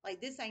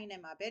 Like, this ain't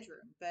in my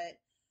bedroom, but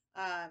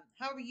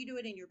However you do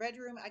it in your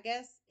bedroom, I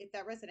guess, if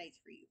that resonates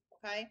for you.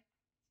 Okay.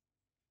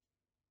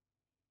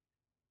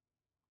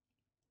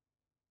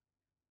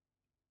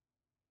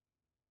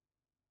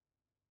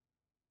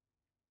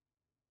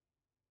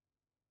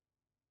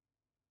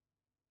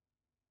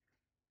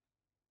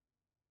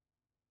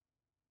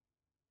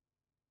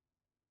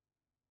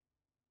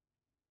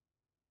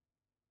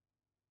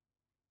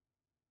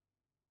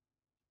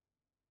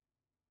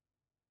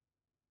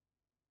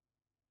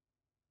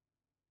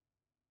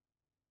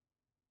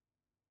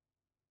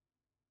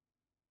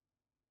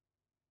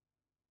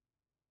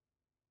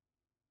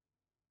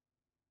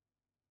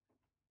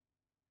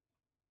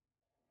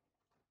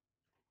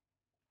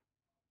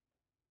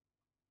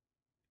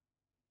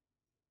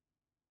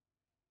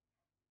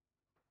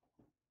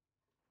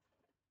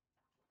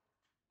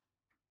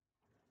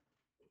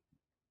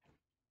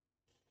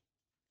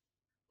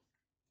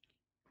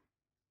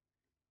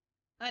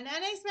 An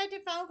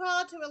unexpected phone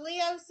call to a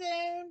Leo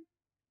soon.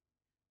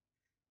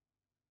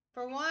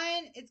 For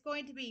one, it's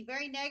going to be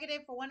very negative.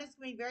 For one, it's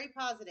going to be very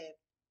positive.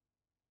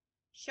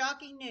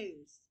 Shocking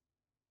news.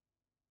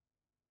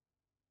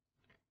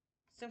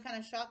 Some kind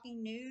of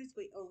shocking news,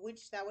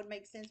 which that would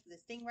make sense with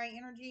the stingray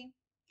energy.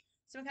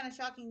 Some kind of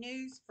shocking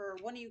news for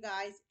one of you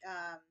guys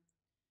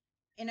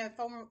in a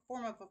form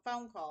of a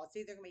phone call. It's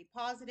either going to be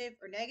positive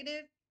or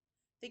negative.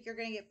 I think you're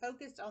going to get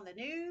focused on the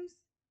news,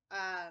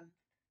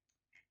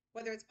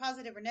 whether it's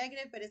positive or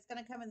negative, but it's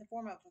going to come in the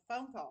form of a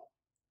phone call.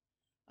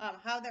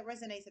 How that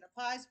resonates and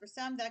applies. For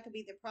some, that could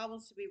be the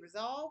problems to be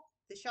resolved.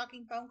 The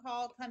shocking phone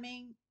call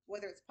coming,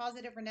 whether it's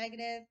positive or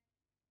negative,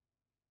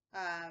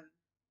 um,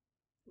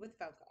 with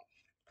phone call.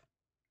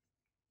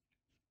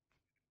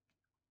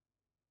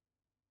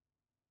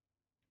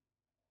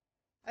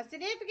 A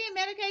significant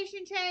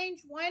medication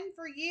change, one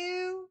for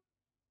you,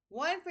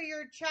 one for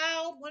your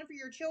child, one for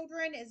your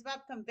children, is about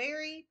to become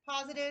very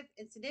positive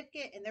and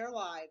significant in their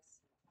lives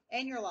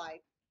and your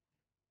life.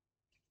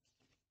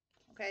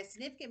 Okay,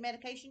 significant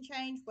medication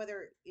change,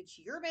 whether it's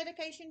your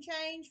medication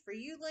change for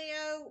you,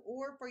 Leo,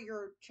 or for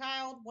your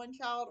child, one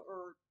child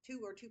or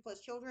two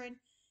plus children,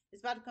 is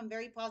about to become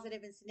very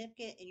positive and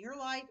significant in your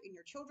life, in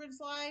your children's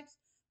lives,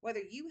 whether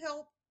you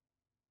help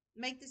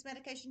make this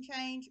medication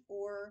change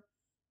or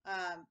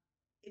um,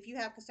 if you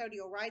have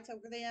custodial rights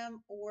over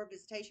them or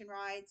visitation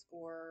rights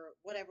or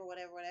whatever.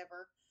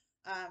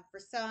 For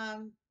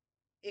some,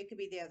 it could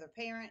be the other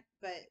parent,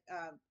 but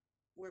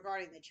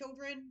regarding the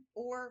children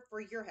or for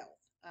your health.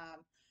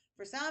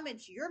 For some,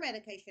 it's your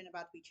medication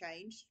about to be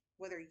changed,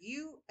 whether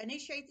you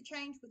initiate the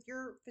change with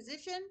your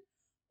physician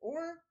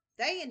or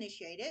they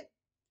initiate it,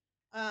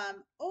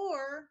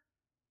 or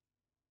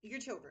your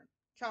children,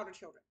 child or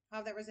children,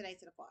 how that resonates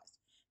and applies.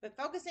 But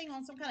focusing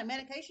on some kind of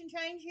medication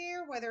change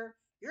here, whether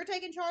you're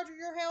taking charge of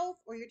your health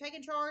or you're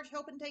taking charge,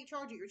 helping take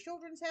charge of your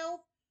children's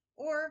health,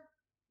 or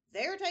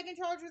they're taking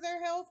charge of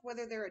their health,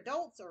 whether they're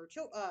adults or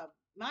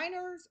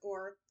minors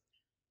or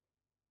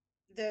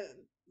the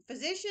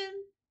physician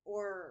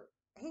or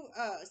who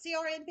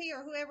CRNP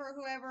or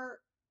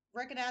whoever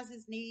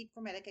recognizes need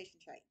for medication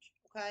change.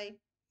 Okay,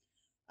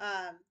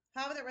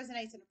 however that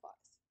resonates and applies.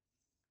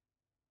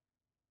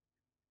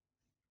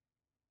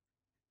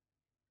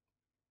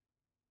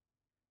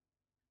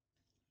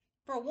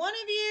 For one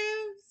of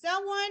you,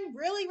 someone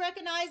really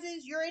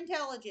recognizes your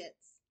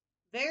intelligence.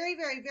 Very,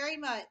 very, very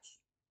much.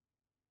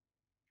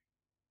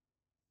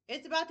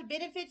 It's about to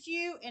benefit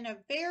you in a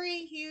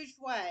very huge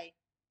way.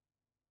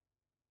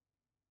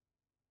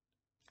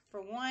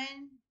 For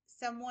one,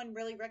 someone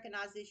really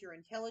recognizes your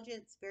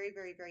intelligence very,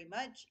 very, very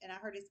much. And I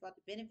heard it's about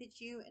to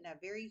benefit you in a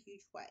very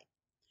huge way.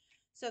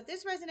 So if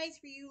this resonates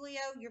for you,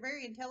 Leo, you're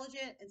very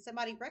intelligent and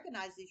somebody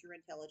recognizes your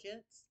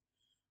intelligence.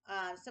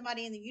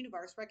 Somebody in the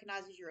universe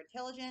recognizes your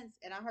intelligence,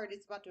 and I heard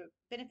it's about to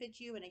benefit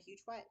you in a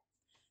huge way.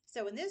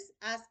 So in this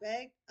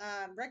aspect,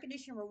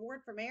 recognition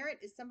reward for merit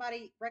is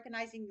somebody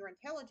recognizing your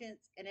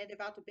intelligence and it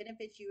about to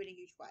benefit you in a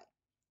huge way.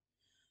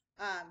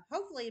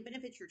 Hopefully it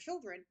benefits your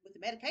children with the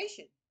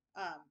medication.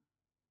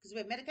 Because we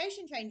have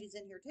medication changes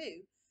in here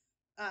too.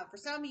 For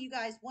some of you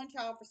guys, one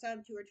child, for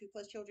some, two or two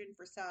plus children,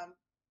 for some,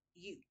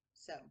 you.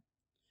 So,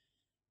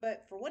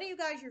 but for one of you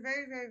guys, you're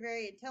very, very,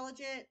 very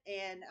intelligent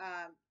and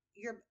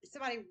you're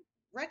somebody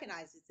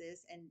recognizes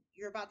this and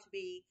you're about to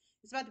be,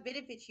 it's about to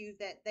benefit you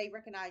that they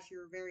recognize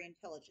you're very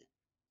intelligent.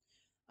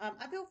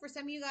 I feel for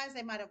some of you guys,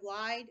 they might have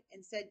lied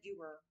and said you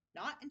were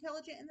not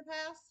intelligent in the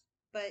past,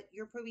 but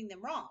you're proving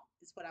them wrong,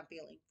 is what I'm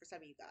feeling for some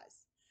of you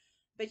guys.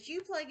 But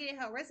you plug it in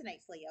how it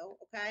resonates, Leo,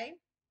 okay?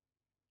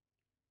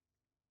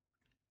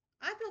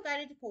 I feel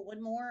guided to pull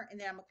one more and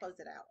then I'm going to close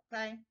it out,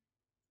 okay?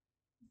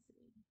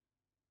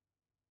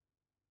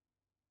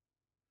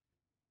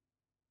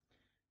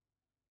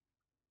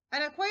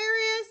 An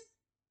Aquarius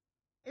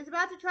is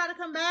about to try to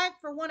come back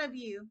for one of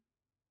you.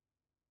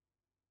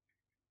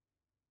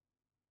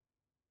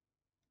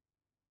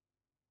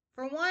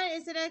 For one,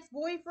 it's an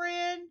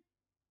ex-boyfriend.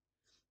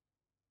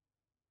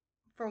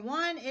 For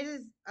one, it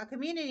is a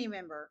community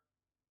member.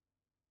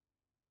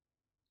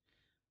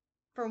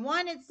 For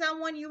one, it's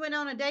someone you went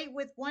on a date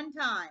with one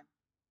time.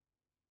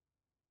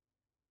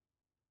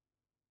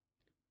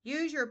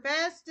 Use your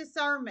best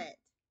discernment.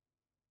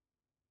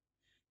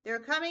 They're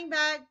coming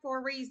back for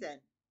a reason.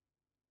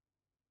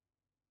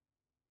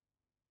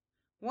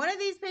 One of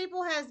these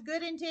people has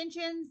good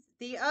intentions,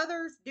 the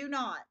others do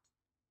not.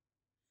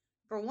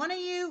 For one of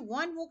you,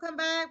 one will come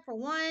back. For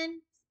one,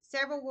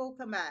 several will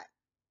come back.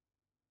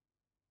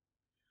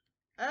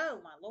 Oh,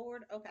 my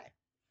Lord. Okay.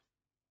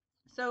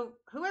 So,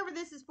 whoever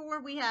this is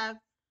for, we have,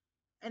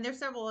 and there's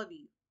several of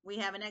you. We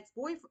have an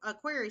ex-boyfriend,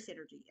 Aquarius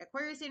energy.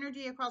 Aquarius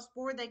energy across the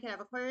board. They can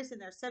have Aquarius in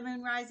their sun,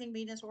 moon, rising,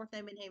 Venus, North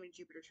Node, Midheaven, and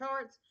Jupiter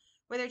charts.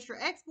 Whether it's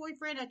your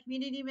ex-boyfriend, a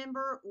community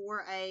member,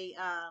 or a,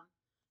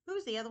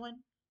 who's the other one?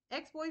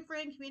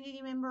 Ex-boyfriend,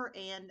 community member,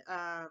 and,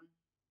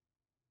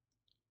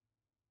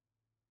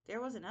 there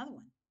was another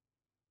one.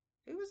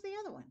 Who was the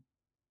other one?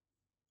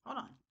 Hold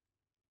on.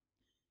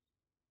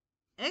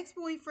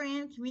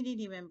 Ex-boyfriend,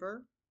 community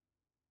member.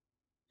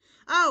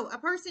 Oh, a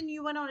person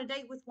you went on a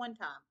date with one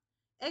time.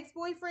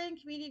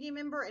 Ex-boyfriend, community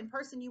member, and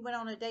person you went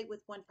on a date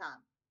with one time.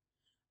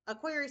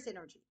 Aquarius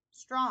energy,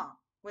 strong.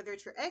 Whether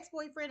it's your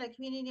ex-boyfriend, a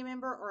community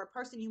member, or a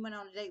person you went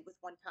on a date with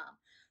one time.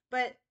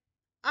 But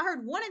I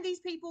heard one of these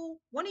people,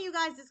 one of you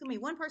guys, is going to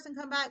be one person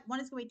come back, one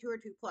is going to be 2 or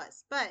 2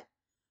 plus. But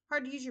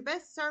hard to use your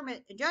best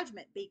discernment and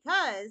judgment,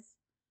 because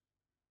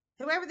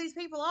whoever these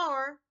people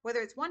are, whether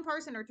it's one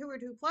person or 2 or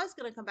 2 plus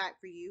going to come back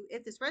for you,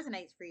 if this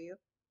resonates for you,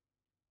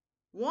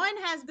 one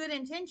has good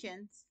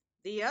intentions,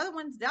 the other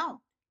ones don't.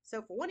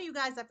 So for one of you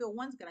guys, I feel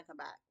one's going to come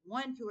back.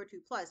 1, 2, or 2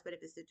 plus. But if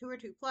it's the 2 or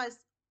 2 plus,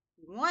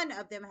 one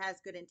of them has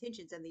good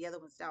intentions and the other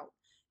ones don't.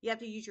 You have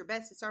to use your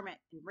best discernment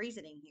and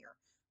reasoning here.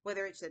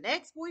 Whether it's an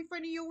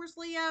ex-boyfriend of yours,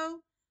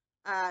 Leo,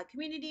 a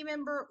community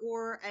member,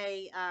 or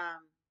a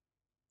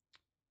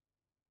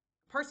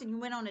person you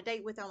went on a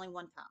date with only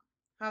one time.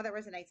 How that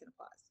resonates and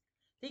applies.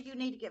 I think you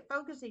need to get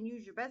focused and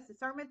use your best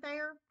discernment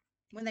there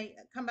when they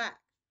come back.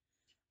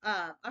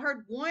 I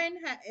heard one,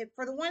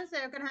 for the ones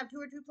that are going to have 2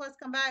 or 2 plus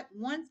come back,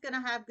 one's going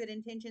to have good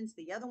intentions,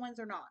 the other ones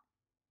are not.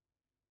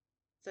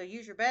 So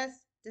use your best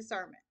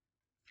discernment.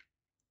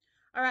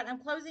 All right,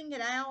 I'm closing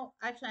it out.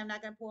 Actually, I'm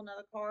not going to pull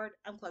another card.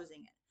 I'm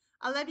closing it.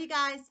 I love you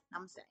guys.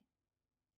 Namaste.